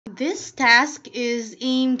This task is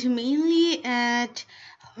aimed mainly at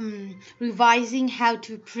revising how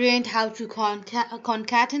to print, how to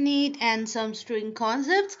concatenate, and some string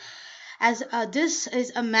concepts. As this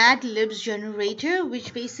is a madlibs generator,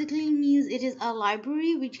 which basically means it is a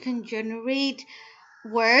library which can generate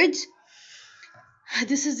words.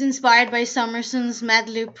 This is inspired by Summerson's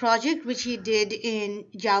madlib project, which he did in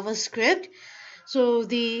JavaScript. So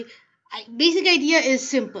the basic idea is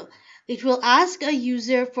simple. It will ask a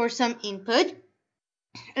user for some input,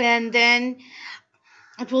 and then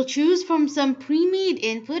it will choose from some pre-made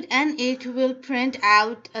input, and it will print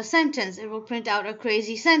out a sentence. It will print out a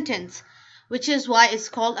crazy sentence, which is why it's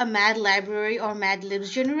called a mad library or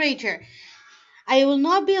madlibs generator. I will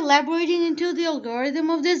not be elaborating into the algorithm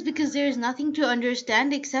of this because there is nothing to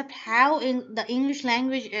understand except how the English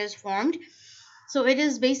language is formed. So it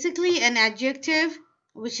is basically an adjective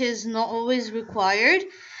which is not always required.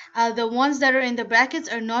 The ones that are in the brackets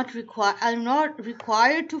are not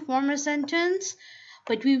required to form a sentence,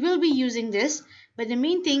 but we will be using this. But the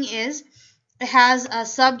main thing is it has a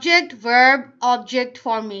subject, verb, object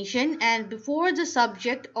formation, and before the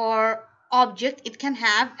subject or object it can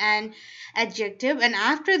have an adjective, and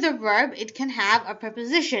after the verb it can have a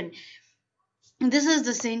preposition. This is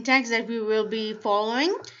the syntax that we will be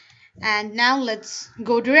following. And now let's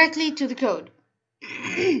go directly to the code.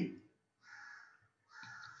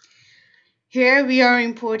 Here we are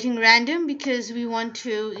importing random because we want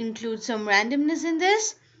to include some randomness in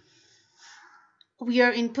this. We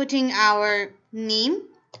are inputting our name,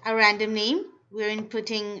 a random name. We're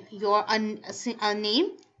inputting a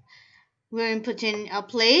name. We're inputting a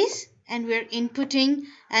place, and we're inputting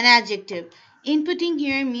an adjective. Inputting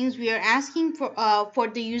here means we are asking for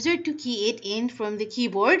the user to key it in from the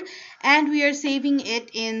keyboard, and we are saving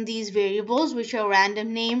it in these variables, which are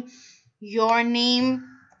random name, your name,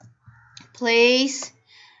 place,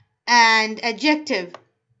 and adjective.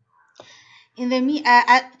 In the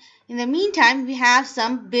meantime, we have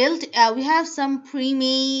some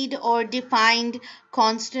pre-made or defined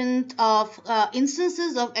constant of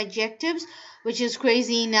instances of adjectives, which is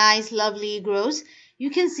crazy, nice, lovely, gross. You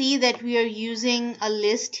can see that we are using a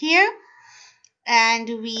list here, and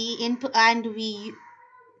we input and we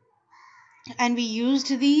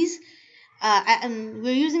used these. And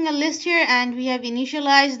we're using a list here, and we have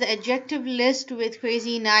initialized the adjective list with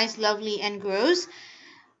crazy, nice, lovely, and gross.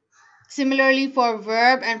 Similarly, for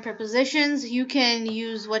verb and prepositions, you can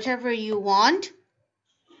use whatever you want.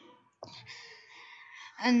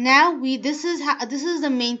 And now this is the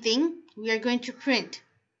main thing we are going to print.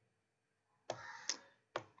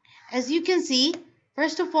 As you can see,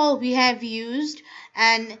 first of all, we have used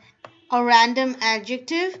a random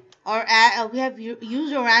adjective, or we have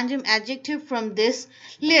used a random adjective from this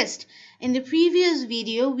list. In the previous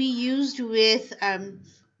video, we used with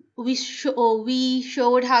we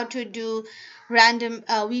showed how to do random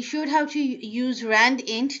we showed how to use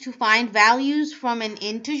randint to find values from an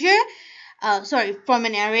integer, from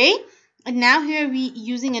an array. And now here we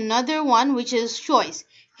using another one, which is choice.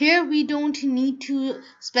 Here we don't need to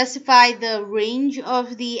specify the range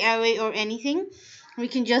of the array or anything. We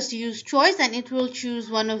can just use choice, and it will choose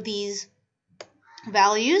one of these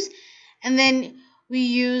values. And then we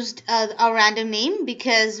used a random name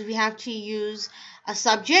because we have to use a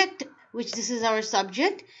subject, which this is our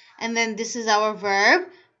subject, and then this is our verb.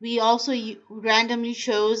 We also randomly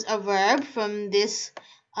chose a verb from this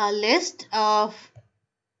list of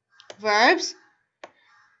verbs.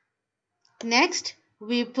 Next,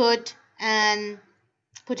 we put a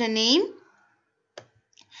name,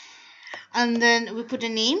 and then we put a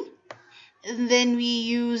name. And then we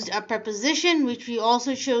used a preposition, which we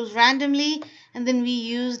also chose randomly, and then we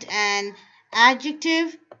used an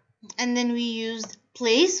adjective, and then we used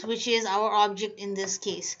place, which is our object in this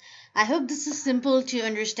case. I hope this is simple to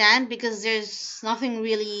understand because there's nothing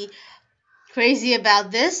really crazy about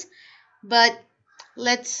this, but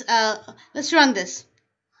let's run this.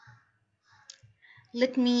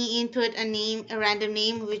 Let me input a random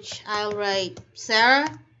name, which I'll write Sarah,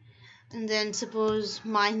 and then suppose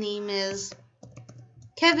my name is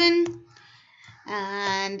Kevin,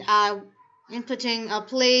 and I'm inputting a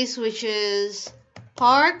place, which is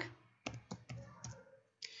park,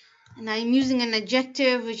 and I'm using an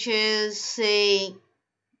adjective, which is, say,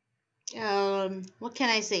 what can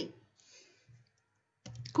I say?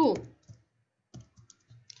 Cool.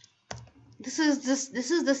 This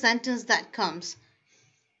is the sentence that comes.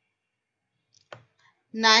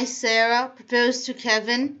 Nice Sarah proposed to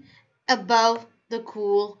Kevin above the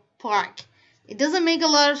cool park. It doesn't make a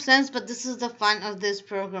lot of sense, but this is the fun of this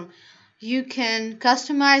program. You can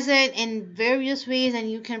customize it in various ways,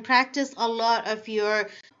 and you can practice a lot of your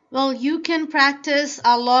Well, you can practice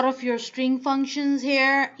a lot of your string functions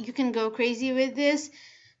here. You can go crazy with this.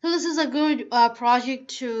 So this is a good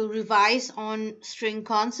project to revise on string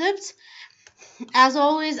concepts. As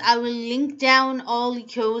always, I will link down all the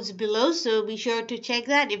codes below, so be sure to check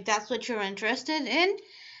that if that's what you're interested in.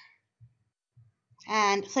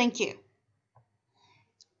 And thank you.